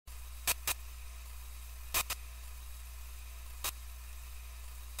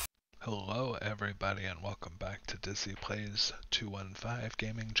Hello everybody and welcome back to Dizzy Plays 215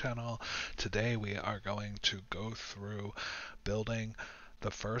 gaming channel. Today we are going to go through building the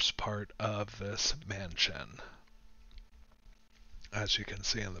first part of this mansion. As you can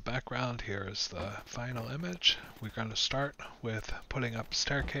see in the background, here is the final image. We're going to start with putting up a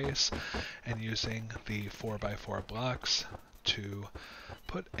staircase and using the 4x4 blocks to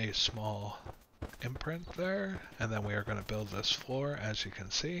put a small imprint there, and then we are going to build this floor, as you can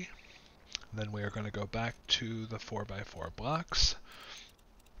see. Then we are going to go back to the 4x4 blocks,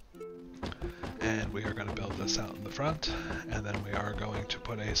 and we are going to build this out in the front, and then we are going to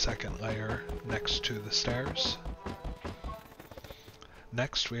put a second layer next to the stairs.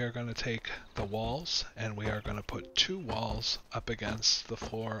 Next we are going to take the walls, and we are going to put two walls up against the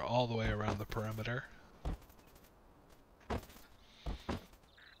floor all the way around the perimeter.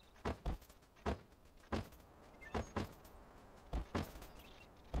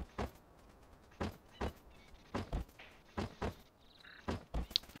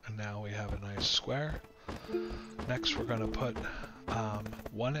 Now we have a nice square. Next we're going to put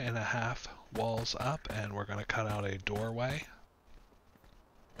 1.5 walls up, and we're going to cut out a doorway.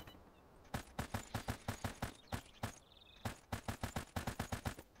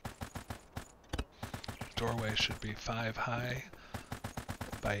 Doorway should be 5 high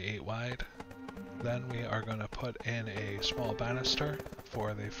by 8 wide. Then we are going to put in a small banister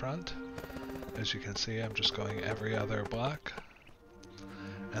for the front. As you can see, I'm just going every other block.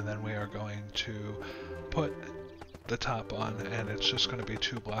 And then we are going to put the top on, and it's just going to be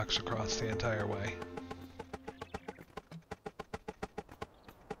 2 blocks across the entire way.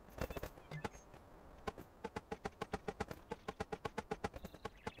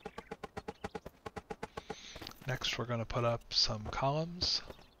 Next we're going to put up some columns.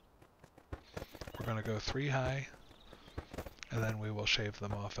 We're going to go 3 high, and then we will shave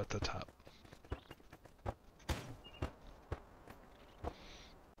them off at the top.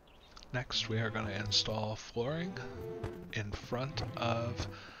 Next we are going to install flooring in front of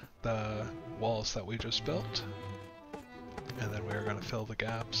the walls that we just built, and then we are going to fill the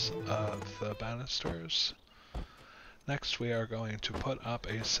gaps of the banisters. Next we are going to put up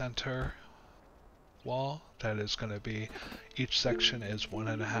a center wall that is going to be, each section is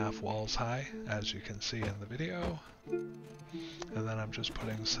 1.5 walls high, as you can see in the video. And then I'm just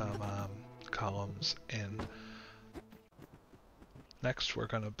putting some columns in. Next we're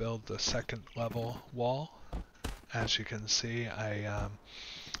going to build the second level wall. As you can see, I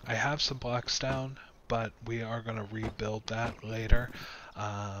have some blocks down, but we are going to rebuild that later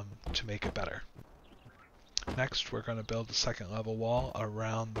to make it better. Next we're going to build the second level wall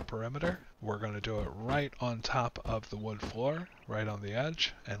around the perimeter. We're going to do it right on top of the wood floor, right on the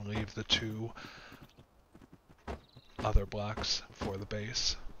edge, and leave the 2 other blocks for the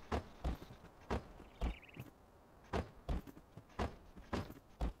base.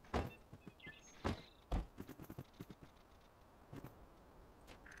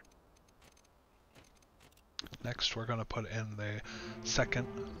 Next we're going to put in the second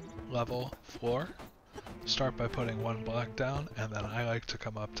level floor. Start by putting 1 block down, and then I like to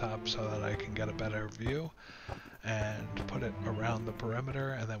come up top so that I can get a better view, and put it around the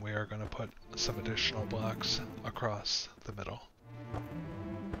perimeter, and then we are going to put some additional blocks across the middle.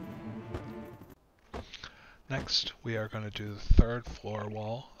 Next we are going to do the third floor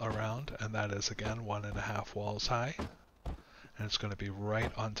wall around, and that is again 1.5 walls high, and it's going to be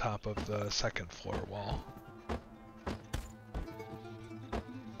right on top of the second floor wall.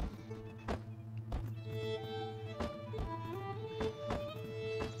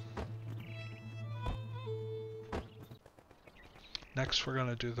 Next we're going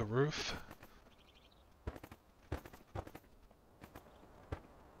to do the roof.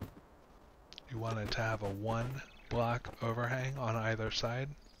 You want it to have a 1 block overhang on either side.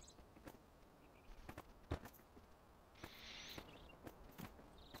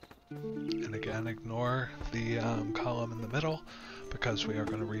 And again, ignore the column in the middle, because we are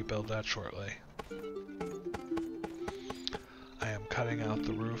going to rebuild that shortly. I am cutting out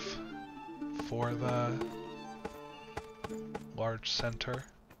the roof for the large center.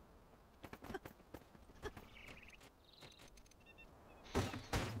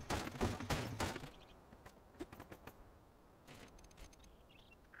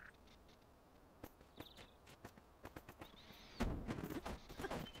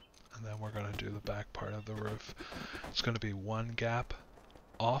 And then we're going to do the back part of the roof. It's going to be 1 gap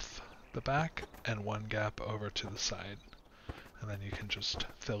off the back and 1 gap over to the side. And then you can just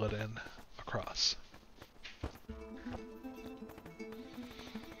fill it in across.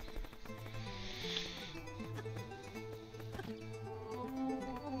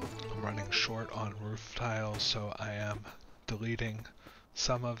 short on roof tiles, so I am deleting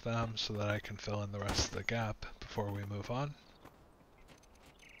some of them so that I can fill in the rest of the gap before we move on.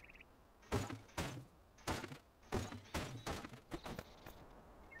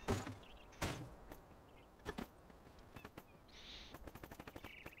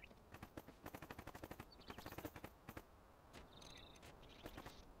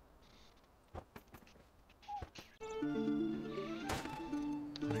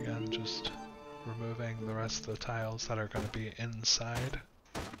 And again, just removing the rest of the tiles that are going to be inside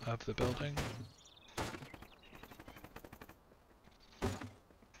of the building.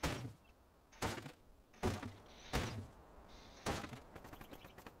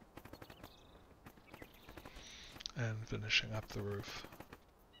 And finishing up the roof.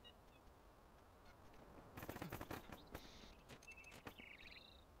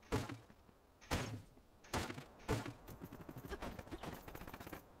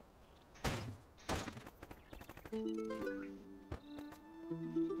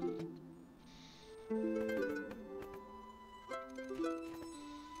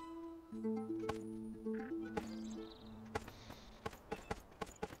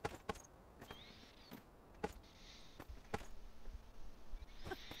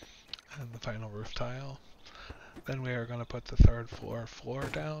 And the final roof tile. Then we are going to put the third floor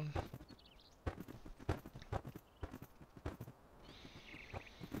down.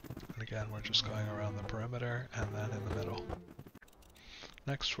 And again, we're just going around the perimeter and then in the middle.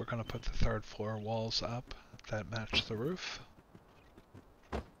 Next, we're going to put the third floor walls up that match the roof.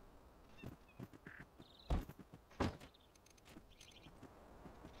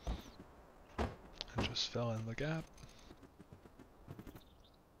 And just fill in the gap.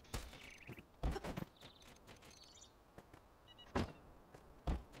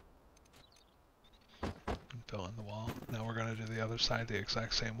 Fill in the wall. Now we're going to do the other side the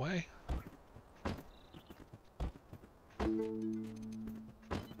exact same way. And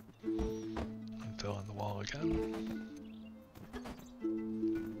fill in the wall again.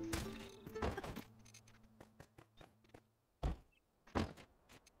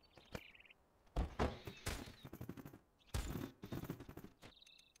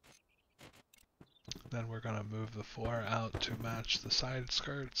 Then we're going to move the floor out to match the side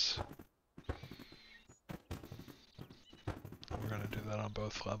skirts. We're going to do that on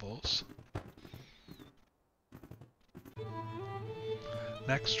both levels.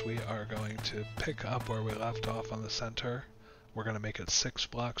 Next, we are going to pick up where we left off on the center. We're going to make it 6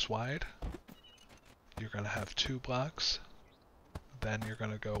 blocks wide. You're going to have 2 blocks. Then you're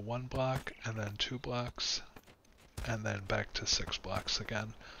going to go 1 block, and then 2 blocks, and then back to 6 blocks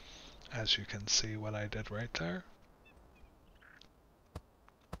again. As you can see what I did right there.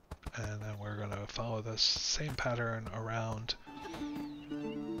 And then we're going to follow this same pattern around.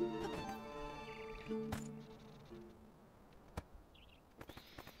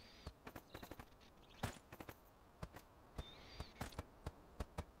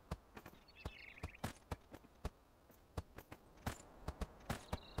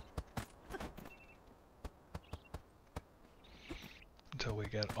 Until we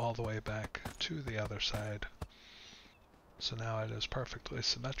get all the way back to the other side. So now it is perfectly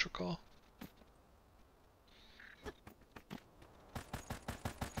symmetrical.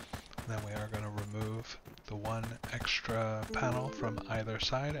 Then we are going to remove the 1 extra panel from either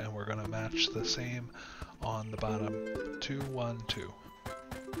side, and we're going to match the same on the bottom. 2, 1, 2.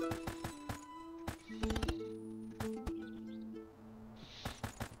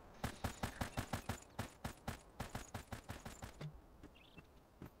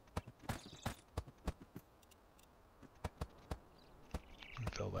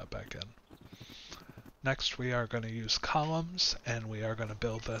 Fill that back in. Next, we are going to use columns, and we are going to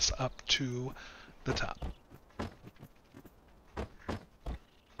build this up to the top.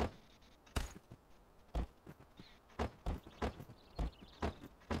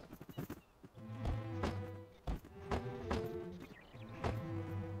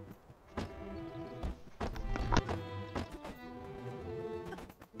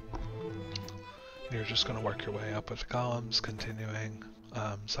 You're just going to work your way up with the columns, continuing.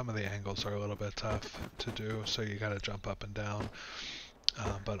 Some of the angles are a little bit tough to do, so you gotta jump up and down,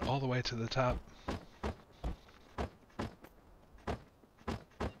 but all the way to the top.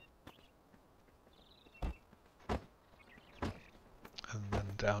 And then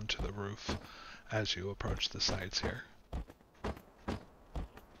down to the roof as you approach the sides here.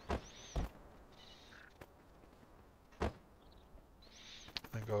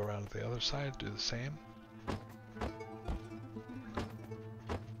 Then go around to the other side, do the same.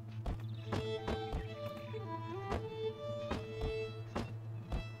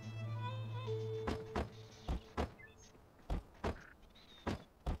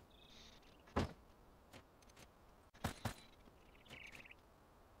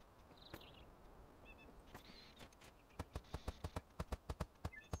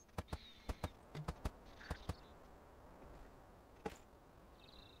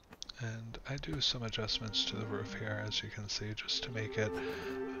 I do some adjustments to the roof here, as you can see, just to make it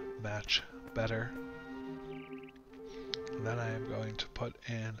match better. And then I am going to put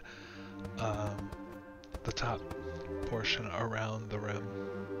in the top portion around the rim.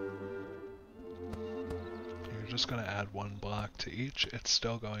 You're just going to add 1 block to each. It's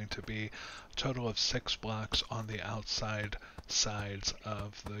still going to be a total of 6 blocks on the outside sides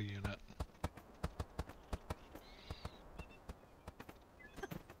of the unit.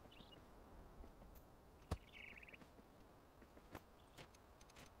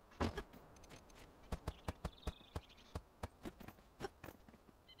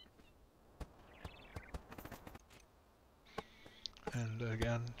 And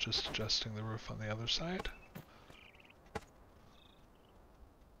again, just adjusting the roof on the other side.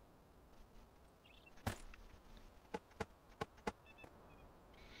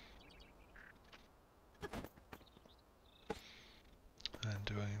 And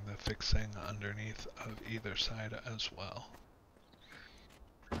doing the fixing underneath of either side as well.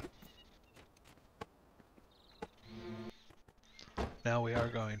 Now we are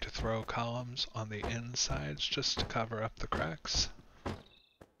going to throw columns on the insides just to cover up the cracks.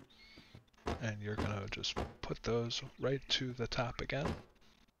 And you're going to just put those right to the top again.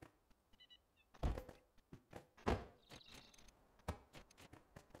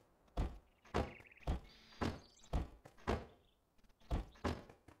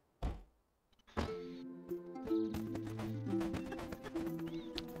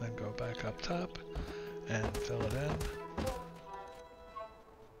 Then go back up top and fill it in.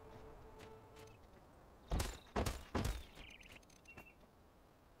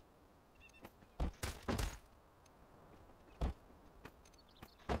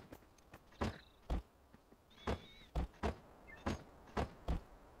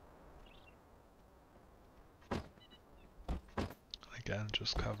 Again,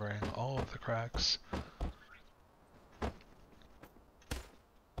 just covering all of the cracks.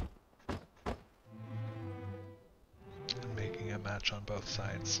 And making it match on both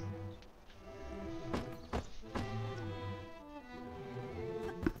sides.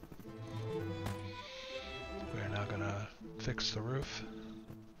 We're now going to fix the roof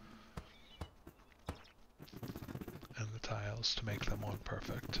and the tiles to make them one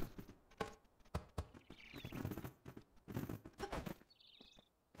perfect.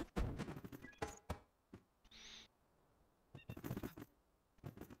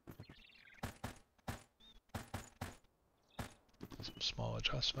 Some small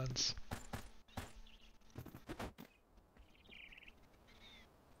adjustments.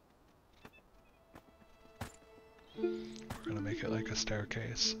 We're going to make it like a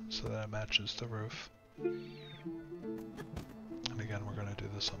staircase so that it matches the roof. And again, we're going to do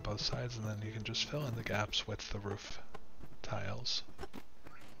this on both sides, and then you can just fill in the gaps with the roof tiles.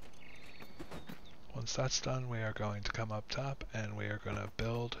 Once that's done, we are going to come up top and we are going to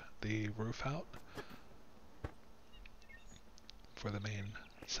build the roof out for the main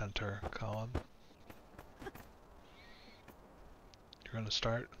center column. You're going to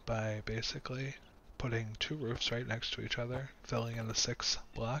start by basically putting 2 roofs right next to each other, filling in the 6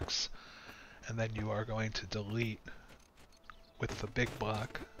 blocks, and then you are going to delete with the big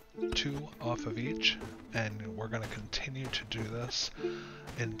block 2 off of each, and we're going to continue to do this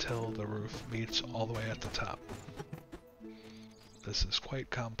until the roof meets all the way at the top. This is quite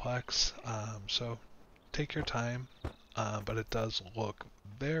complex, so take your time. But it does look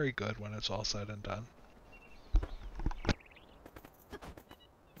very good when it's all said and done.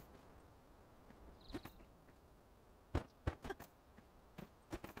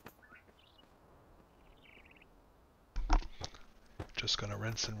 Just going to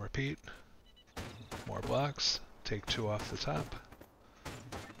rinse and repeat. More blocks, take 2 off the top.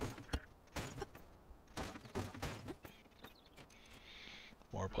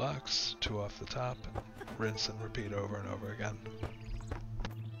 More blocks, 2 off the top, rinse and repeat over and over again.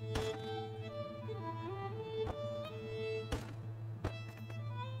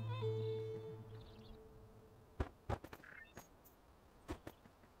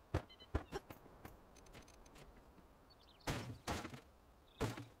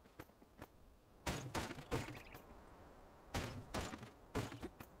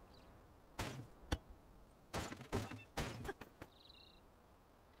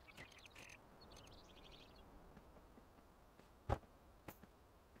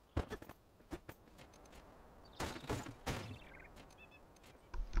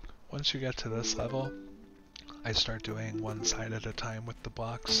 Once you get to this level, I start doing one side at a time with the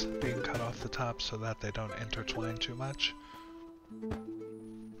blocks being cut off the top so that they don't intertwine too much.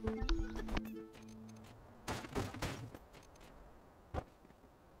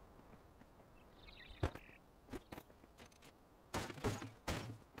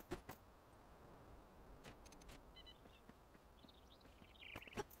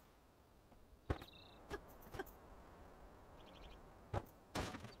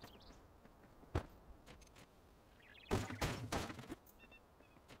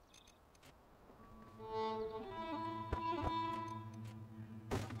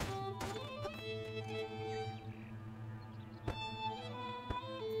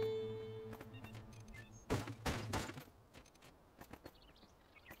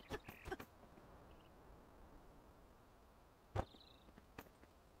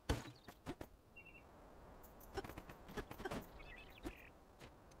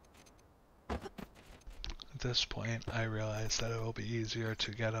 this point, I realize that it will be easier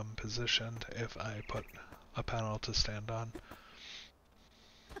to get them positioned if I put a panel to stand on.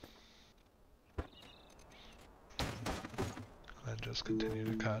 Then just continue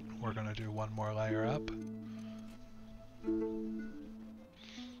to cut. We're going to do one more layer up.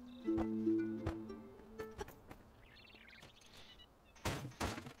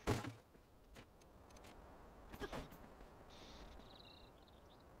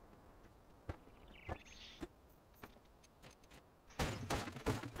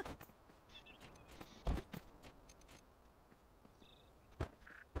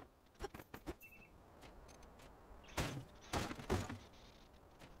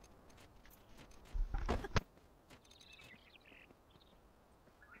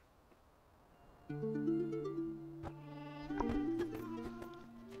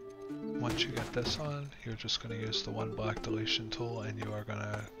 Once you get this on, you're just going to use the one block deletion tool and you are going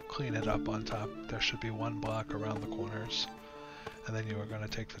to clean it up on top. There should be one block around the corners. And then you are going to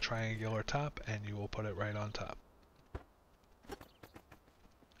take the triangular top and you will put it right on top.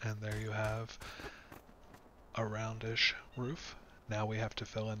 And there you have a roundish roof. Now we have to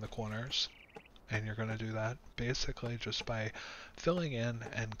fill in the corners. And you're going to do that basically just by filling in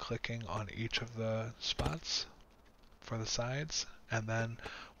and clicking on each of the spots for the sides. And then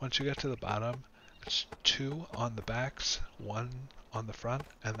once you get to the bottom, it's 2 on the backs, 1 on the front,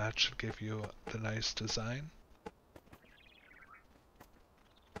 and that should give you the nice design.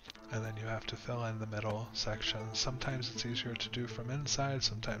 And then you have to fill in the middle section. Sometimes it's easier to do from inside,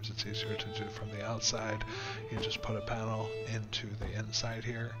 sometimes it's easier to do from the outside. You just put a panel into the inside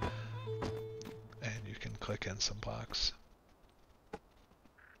here, and you can click in some blocks.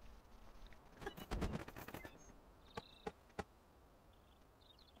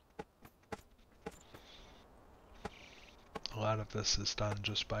 A lot of this is done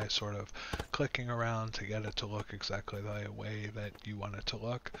just by sort of clicking around to get it to look exactly the way that you want it to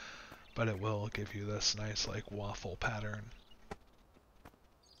look, but it will give you this nice like waffle pattern.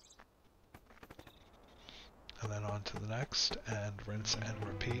 And then on to the next, and rinse and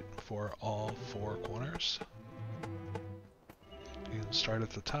repeat for all 4 corners. You can start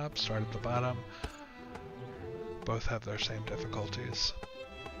at the top, start at the bottom. Both have their same difficulties.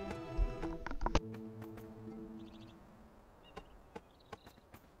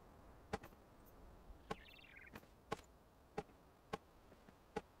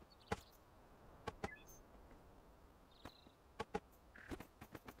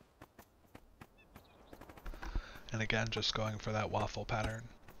 And again, just going for that waffle pattern.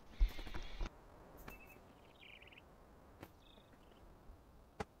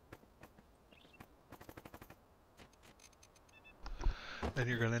 Then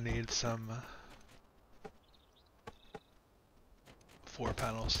you're going to need some 4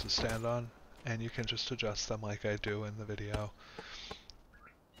 panels to stand on, and you can just adjust them like I do in the video.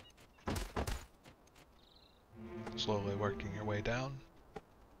 Slowly working your way down.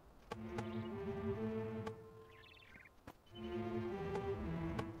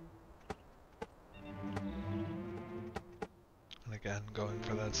 And again, going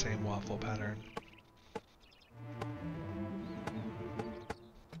for that same waffle pattern.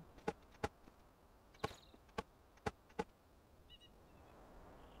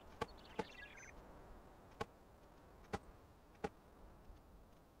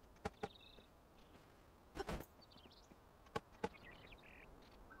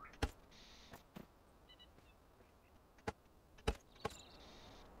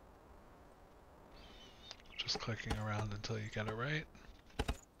 Just clicking around until you get it right.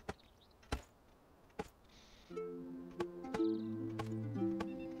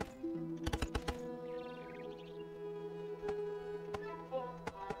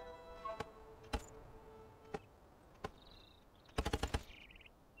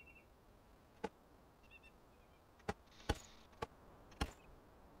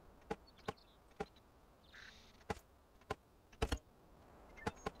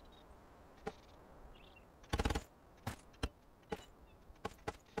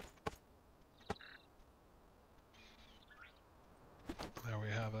 There we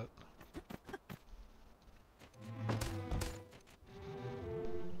have it.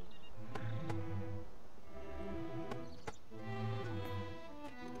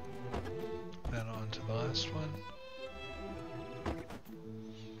 Then on to the last one.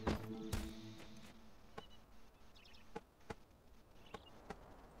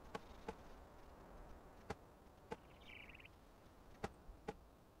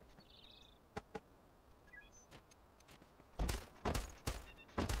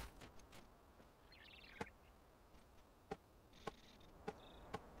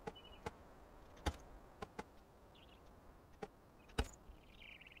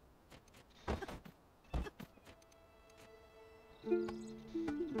 The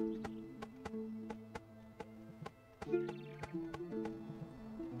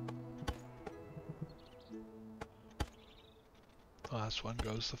last one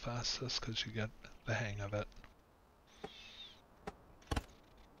goes the fastest because you get the hang of it.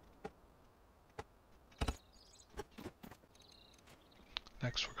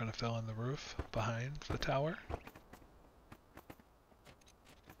 Next we're going to fill in the roof behind the tower.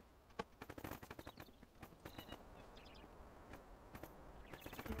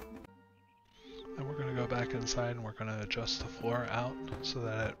 And we're going to go back inside and we're going to adjust the floor out so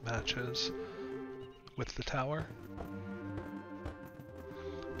that it matches with the tower.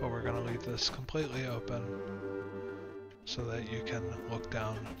 But we're going to leave this completely open so that you can look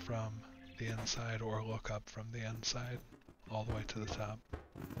down from the inside or look up from the inside all the way to the top.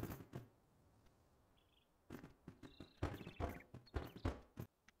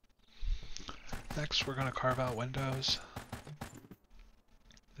 Next, we're going to carve out windows.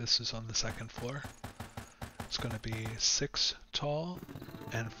 This is on the second floor. It's going to be 6 tall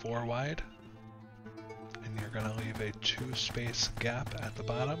and 4 wide. And you're going to leave a 2-space gap at the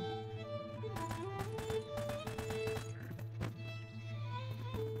bottom.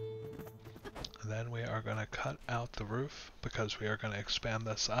 And then we are going to cut out the roof because we are going to expand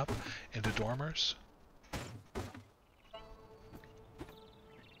this up into dormers.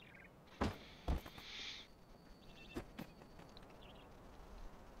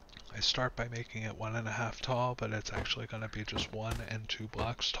 I start by making it 1.5 tall, but it's actually going to be just 1 and 2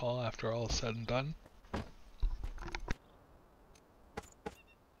 blocks tall after all is said and done. You're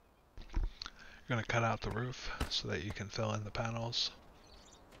going to cut out the roof so that you can fill in the panels.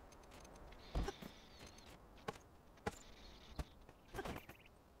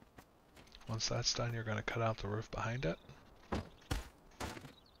 Once that's done, you're going to cut out the roof behind it.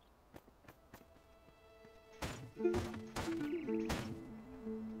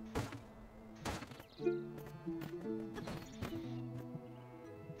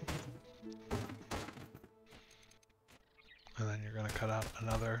 And then you're going to cut out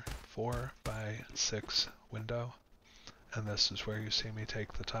another 4 by 6 window. And this is where you see me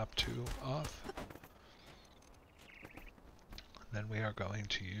take the top 2 off. Then we are going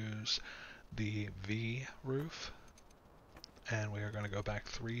to use the V roof. And we are going to go back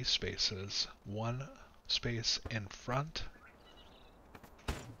 3 spaces. 1 space in front.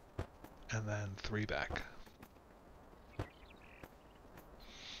 And then 3 back.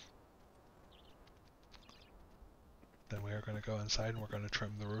 Then we are going to go inside and we're going to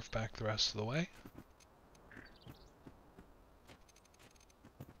trim the roof back the rest of the way.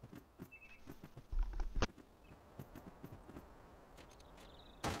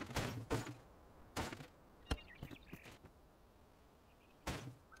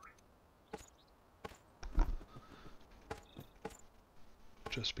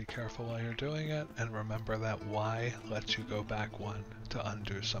 Just be careful while you're doing it, and remember that Y lets you go back 1 to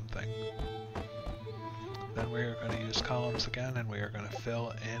undo something. Then we are going to use columns again, and we are going to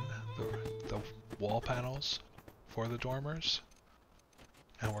fill in the wall panels for the dormers.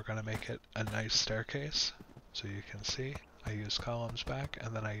 And we're going to make it a nice staircase. So you can see, I use columns back,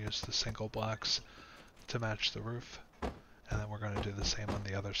 and then I use the single blocks to match the roof. And then we're going to do the same on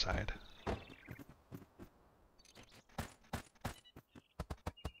the other side.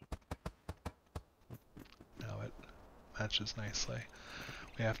 Now it matches nicely.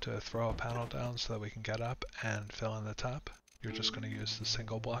 We have to throw a panel down so that we can get up and fill in the top. You're just going to use the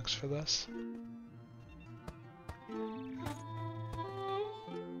single blocks for this.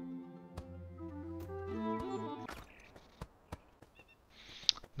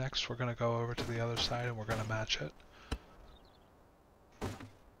 Next, we're going to go over to the other side and we're going to match it.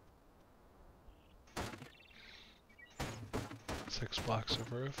 Six blocks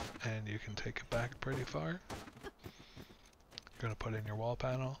of roof, and you can take it back pretty far. You're going to put in your wall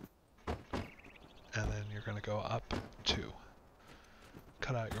panel, and then you're going to go up 2.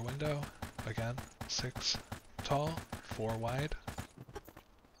 Cut out your window, again, 6 tall, 4 wide.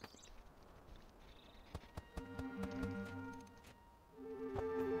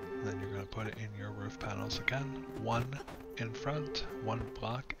 And then you're going to put it in your roof panels again, 1 in front, 1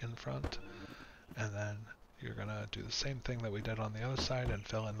 block in front, and then you're going to do the same thing that we did on the other side and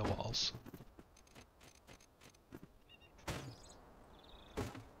fill in the walls.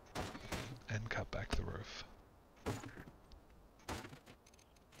 And cut back the roof.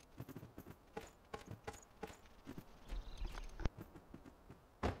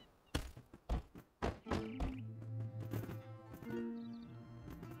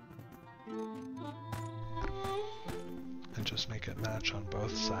 And just make it match on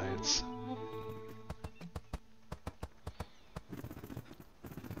both sides.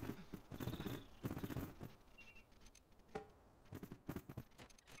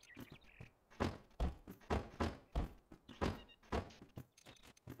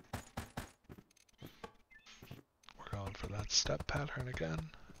 for that step pattern again.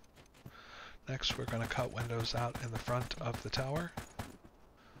 Next, we're going to cut windows out in the front of the tower.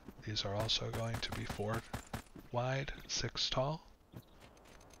 These are also going to be 4 wide, 6 tall.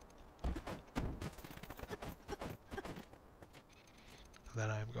 Then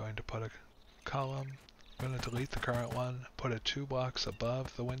I'm going to put a column. I'm going to delete the current one, put it 2 blocks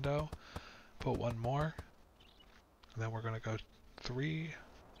above the window, put one more, and then we're going to go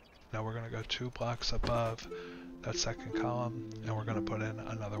 2 blocks above that second column, and we're going to put in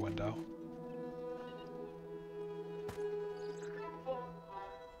another window.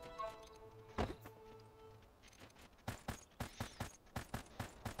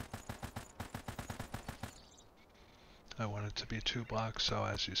 I want it to be 2 blocks, so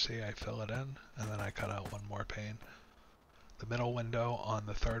as you see, I fill it in, and then I cut out one more pane. The middle window on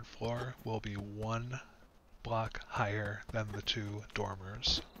the 3rd floor will be 1 block higher than the 2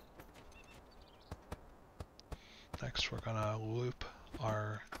 dormers. Next, we're going to loop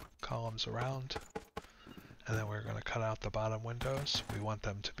our columns around, and then we're going to cut out the bottom windows. We want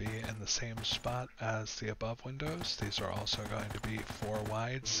them to be in the same spot as the above windows. These are also going to be 4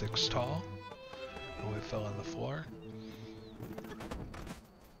 wide, 6 tall, and we fill in the floor.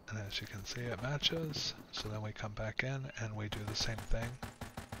 And as you can see, it matches. So then we come back in and we do the same thing.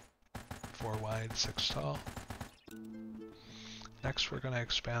 4 wide, 6 tall. Next, we're going to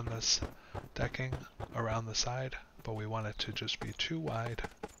expand this decking around the side, but we want it to just be 2 wide.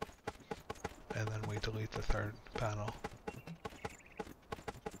 And then we delete the 3rd panel.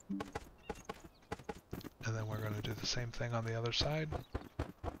 And then we're going to do the same thing on the other side.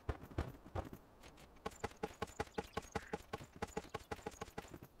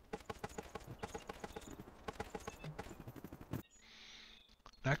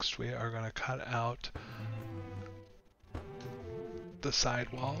 Next, we are going to cut out the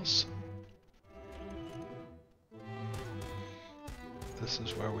side walls. This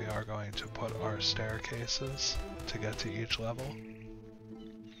is where we are going to put our staircases to get to each level.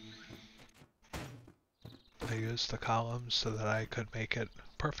 I used the columns so that I could make it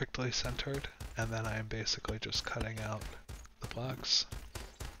perfectly centered, and then I'm basically just cutting out the blocks.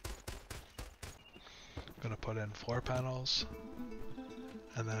 I'm going to put in floor panels.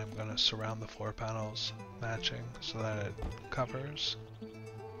 And then I'm going to surround the floor panels matching so that it covers.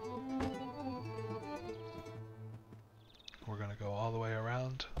 We're going to go all the way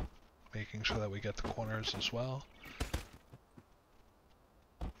around, making sure that we get the corners as well.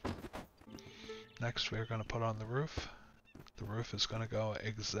 Next, we're going to put on the roof. The roof is going to go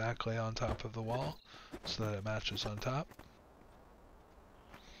exactly on top of the wall so that it matches on top.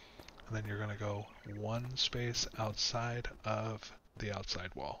 And then you're going to go 1 space outside of the outside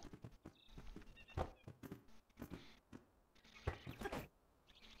wall.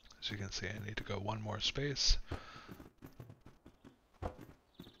 As you can see, I need to go 1 more space.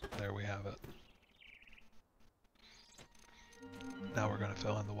 There we have it. Now we're going to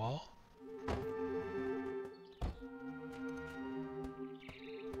fill in the wall.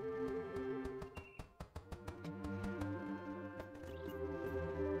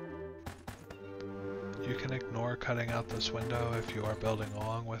 You can ignore cutting out this window if you are building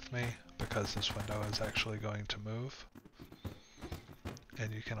along with me, because this window is actually going to move.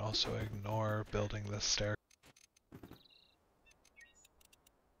 And you can also ignore building this stair.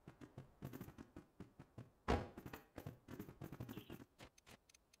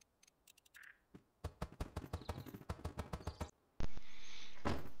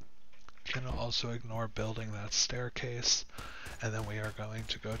 You can also ignore building that staircase. And then we are going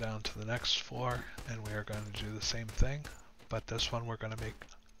to go down to the next floor, and we are going to do the same thing, but this one we're going to make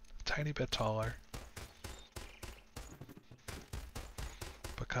a tiny bit taller,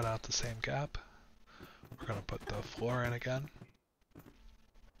 but cut out the same gap. We're going to put the floor in again.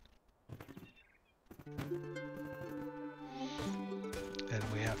 And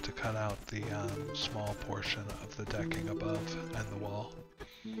we have to cut out the small portion of the decking above and the wall.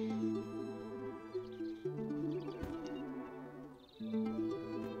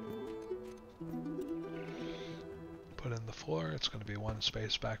 Put in the floor, it's going to be 1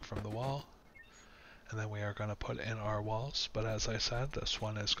 space back from the wall, and then we are going to put in our walls, but as I said, this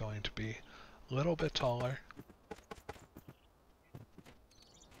one is going to be a little bit taller.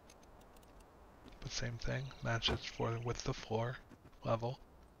 But same thing, match it with the floor level.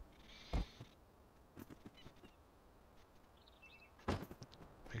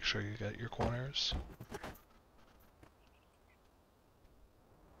 Make sure you get your corners.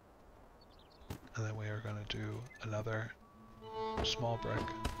 And then we are going to do another small brick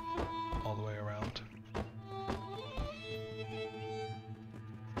all the way around.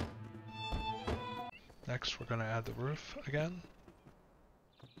 Next we're going to add the roof again.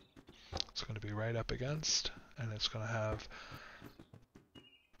 It's going to be right up against, and it's going to have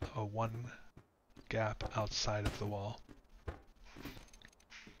a one gap outside of the wall.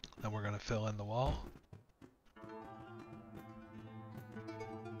 Then we're going to fill in the wall.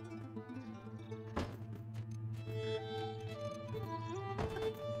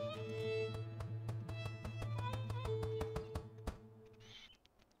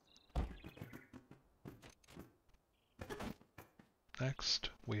 Next,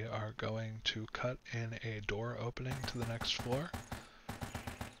 we are going to cut in a door opening to the next floor.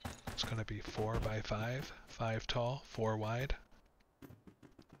 It's going to be 4 by 5, 5 tall, 4 wide.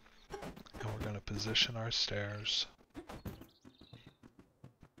 And we're going to position our stairs.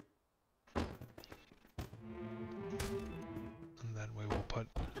 And then we will put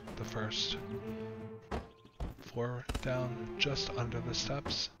the first floor down just under the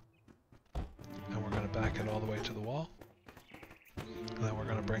steps. And we're going to back it all the way to the wall. And then we're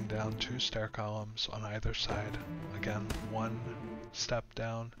going to bring down 2 stair columns on either side. Again, 1 step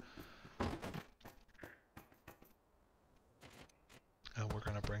down. And we're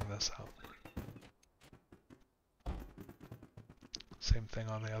going to bring this out. Same thing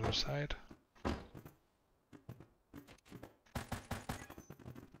on the other side.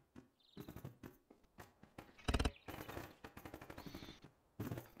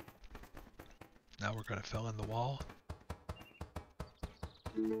 Now we're going to fill in the wall.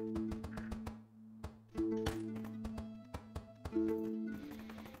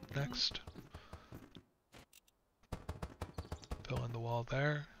 Next, fill in the wall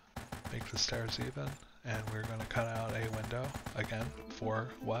there, make the stairs even, and we're going to cut out a window, again, 4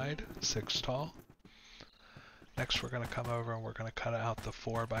 wide, 6 tall. Next we're going to come over and we're going to cut out the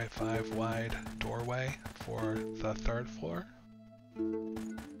 4 by 5 wide doorway for the 3rd floor.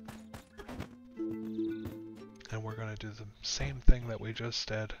 And we're going to do the same thing that we just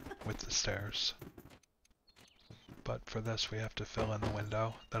did with the stairs. But for this we have to fill in the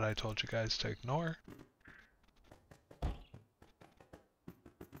window that I told you guys to ignore.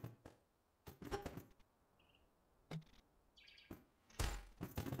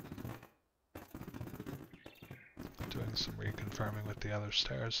 Doing some reconfirming with the other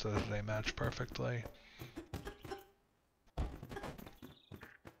stairs so that they match perfectly.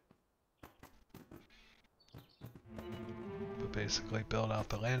 Basically build out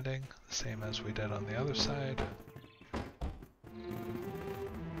the landing, the same as we did on the other side. And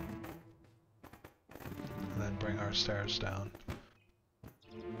then bring our stairs down.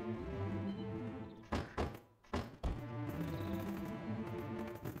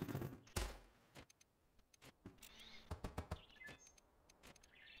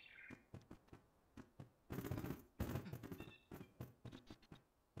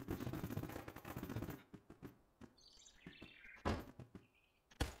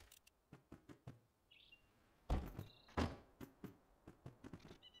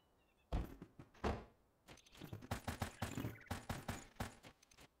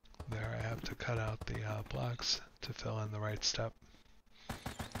 There I have to cut out the blocks to fill in the right step.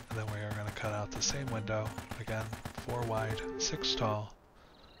 And then we are going to cut out the same window, again, 4 wide, 6 tall.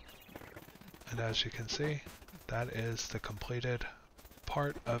 And as you can see, that is the completed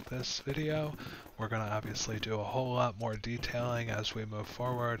part of this video. We're going to obviously do a whole lot more detailing as we move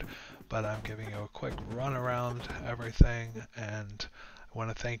forward, but I'm giving you a quick run around everything, and I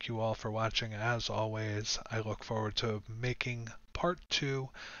want to thank you all for watching. As always, I look forward to making part 2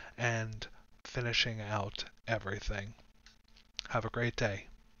 and finishing out everything. Have a great day.